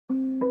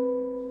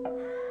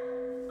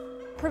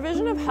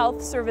Provision of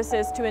health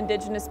services to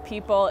Indigenous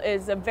people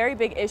is a very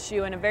big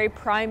issue and a very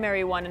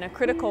primary one and a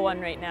critical one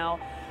right now,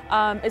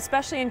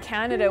 especially in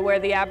Canada where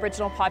the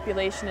Aboriginal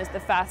population is the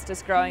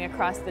fastest growing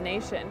across the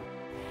nation.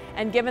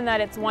 And given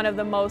that it's one of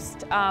the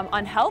most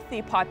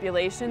unhealthy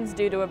populations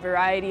due to a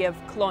variety of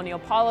colonial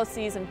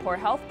policies and poor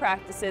health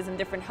practices and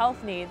different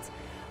health needs,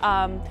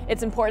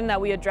 it's important that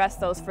we address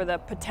those for the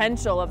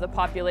potential of the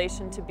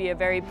population to be a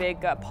very big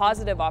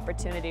positive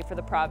opportunity for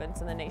the province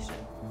and the nation.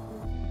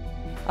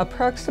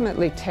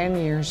 Approximately 10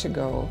 years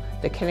ago,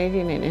 the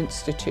Canadian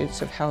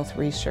Institutes of Health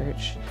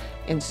Research,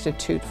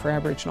 Institute for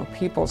Aboriginal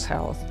People's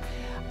Health,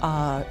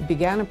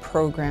 began a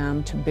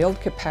program to build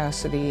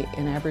capacity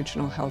in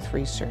Aboriginal health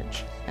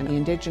research. And the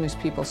Indigenous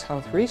People's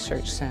Health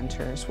Research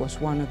Centres was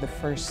one of the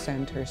first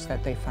centres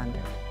that they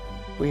funded.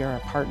 We are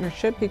a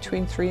partnership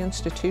between three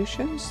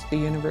institutions, the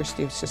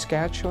University of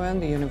Saskatchewan,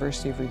 the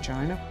University of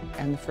Regina,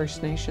 and the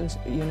First Nations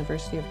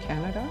University of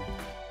Canada.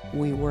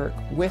 We work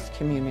with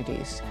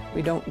communities.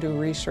 We don't do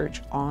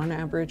research on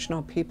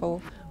Aboriginal people.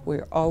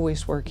 We're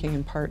always working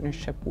in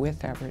partnership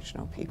with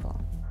Aboriginal people.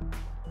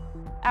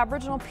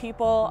 Aboriginal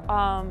people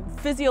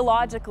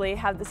physiologically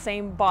have the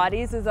same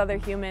bodies as other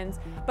humans,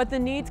 but the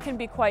needs can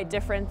be quite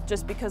different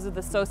just because of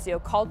the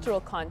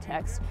socio-cultural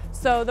context.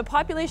 So the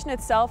population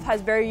itself has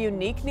very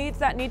unique needs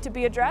that need to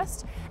be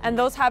addressed, and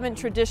those haven't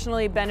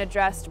traditionally been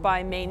addressed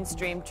by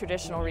mainstream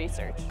traditional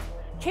research.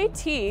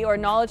 KT, or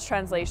knowledge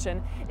translation,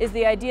 is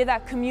the idea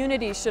that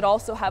communities should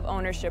also have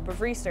ownership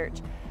of research.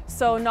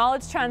 So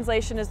knowledge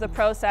translation is the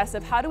process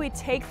of how do we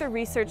take the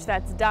research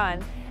that's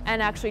done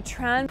and actually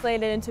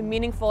translate it into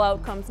meaningful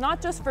outcomes,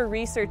 not just for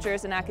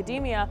researchers and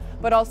academia,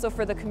 but also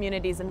for the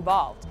communities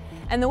involved.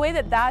 And the way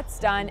that that's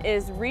done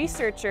is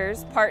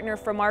researchers partner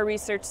from our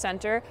research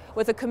center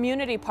with a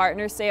community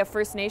partner, say a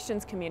First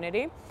Nations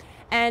community.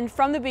 And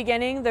from the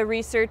beginning, the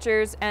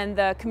researchers and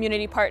the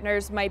community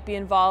partners might be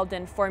involved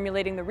in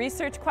formulating the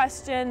research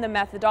question, the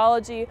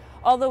methodology,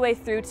 all the way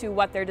through to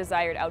what their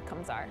desired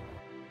outcomes are.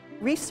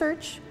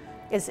 Research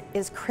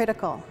is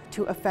critical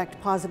to affect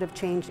positive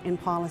change in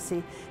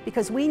policy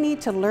because we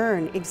need to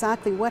learn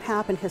exactly what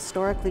happened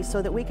historically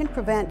so that we can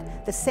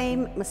prevent the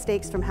same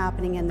mistakes from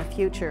happening in the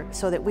future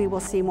so that we will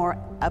see more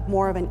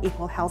of an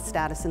equal health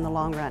status in the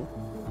long run.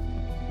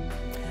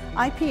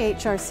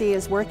 IPHRC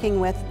is working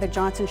with the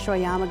Johnson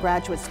Shoyama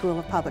Graduate School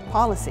of Public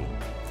Policy.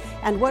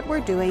 And what we're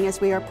doing is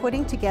we are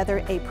putting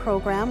together a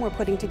program, we're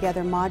putting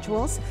together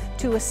modules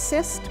to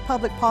assist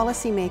public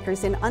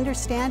policymakers in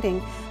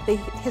understanding the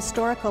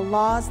historical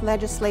laws,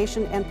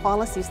 legislation, and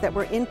policies that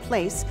were in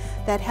place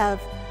that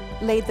have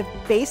laid the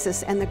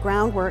basis and the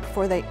groundwork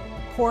for the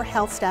poor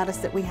health status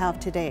that we have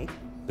today.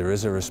 There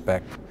is a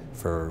respect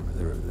for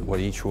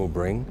what each will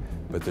bring,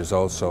 but there's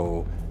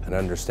also an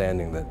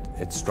understanding that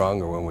it's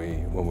stronger when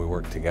we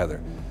work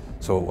together.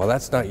 So while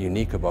that's not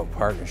unique about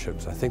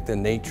partnerships, I think the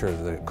nature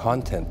of the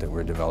content that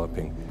we're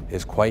developing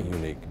is quite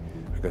unique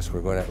because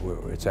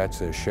it's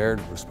actually a shared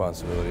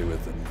responsibility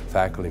with the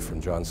faculty from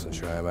Johnson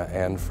Shoyama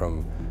and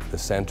from the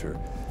center.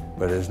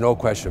 But there's no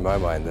question in my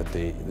mind that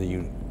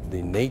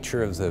the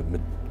nature of the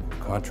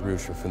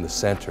contribution from the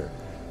center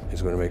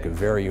is going to make it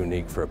very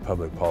unique for a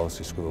public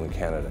policy school in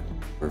Canada.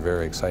 We're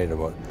very excited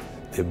about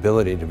the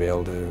ability to be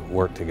able to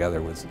work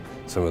together with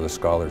some of the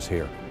scholars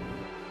here.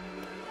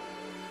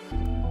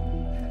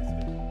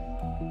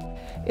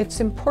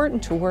 It's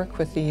important to work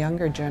with the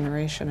younger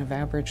generation of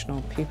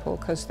Aboriginal people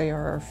because they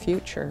are our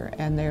future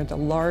and they're the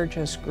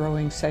largest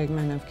growing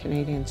segment of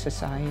Canadian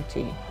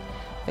society.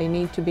 They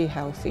need to be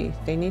healthy,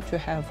 they need to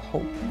have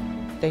hope,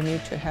 they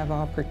need to have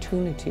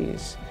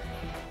opportunities.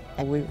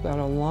 And we've got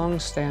a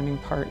long-standing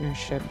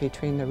partnership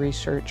between the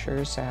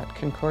researchers at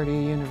Concordia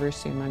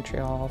University in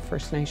Montreal,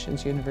 First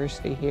Nations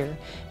University here,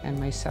 and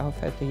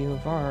myself at the U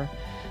of R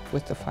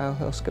with the File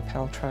Hills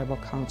Qu'Appelle Tribal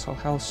Council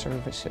Health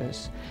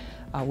Services.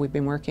 We've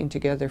been working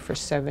together for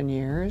 7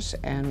 years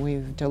and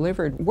we've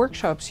delivered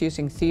workshops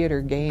using theater,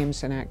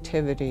 games and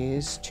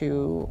activities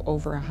to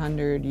over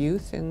 100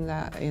 youth in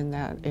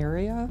that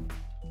area.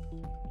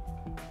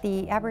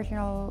 The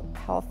Aboriginal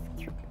Health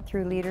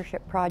Through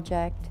Leadership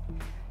Project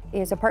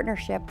is a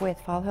partnership with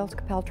File Hills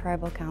Qu'Appelle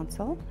Tribal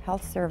Council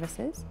Health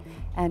Services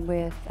and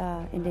with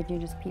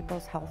Indigenous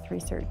People's Health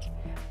Research.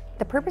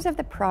 The purpose of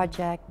the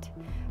project,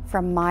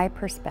 from my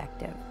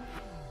perspective,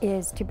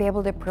 is to be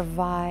able to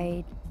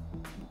provide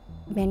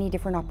many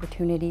different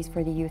opportunities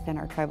for the youth in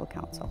our tribal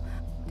council,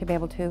 to be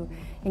able to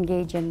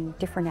engage in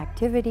different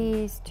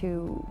activities,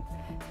 to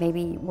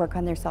maybe work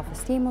on their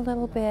self-esteem a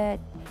little bit,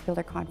 build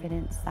their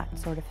confidence, that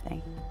sort of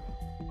thing.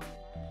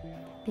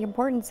 The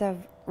importance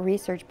of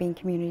research being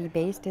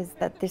community-based is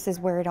that this is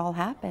where it all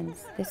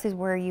happens. This is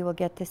where you will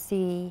get to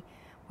see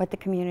what the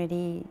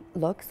community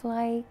looks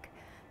like,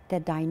 the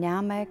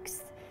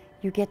dynamics.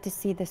 You get to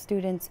see the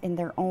students in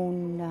their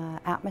own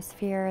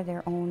atmosphere,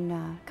 their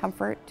own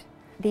comfort.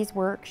 These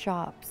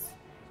workshops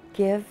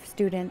give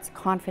students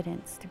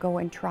confidence to go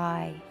and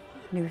try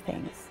new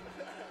things.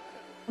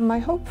 My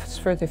hopes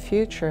for the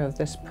future of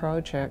this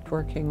project,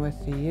 working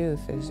with the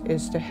youth,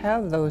 is to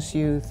have those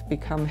youth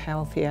become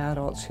healthy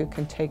adults who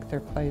can take their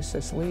place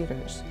as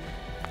leaders.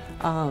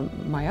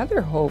 My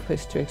other hope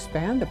is to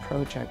expand the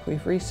project.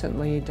 We've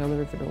recently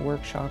delivered a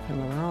workshop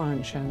in La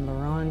Ronge, and La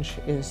Ronge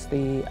is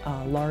the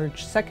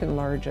second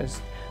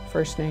largest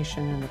First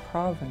Nation in the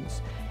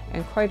province,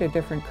 and quite a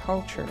different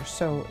culture.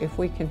 So if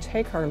we can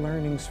take our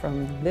learnings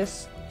from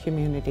this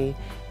community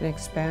and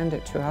expand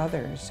it to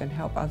others and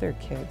help other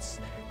kids,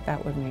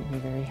 that would make me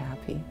very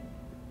happy.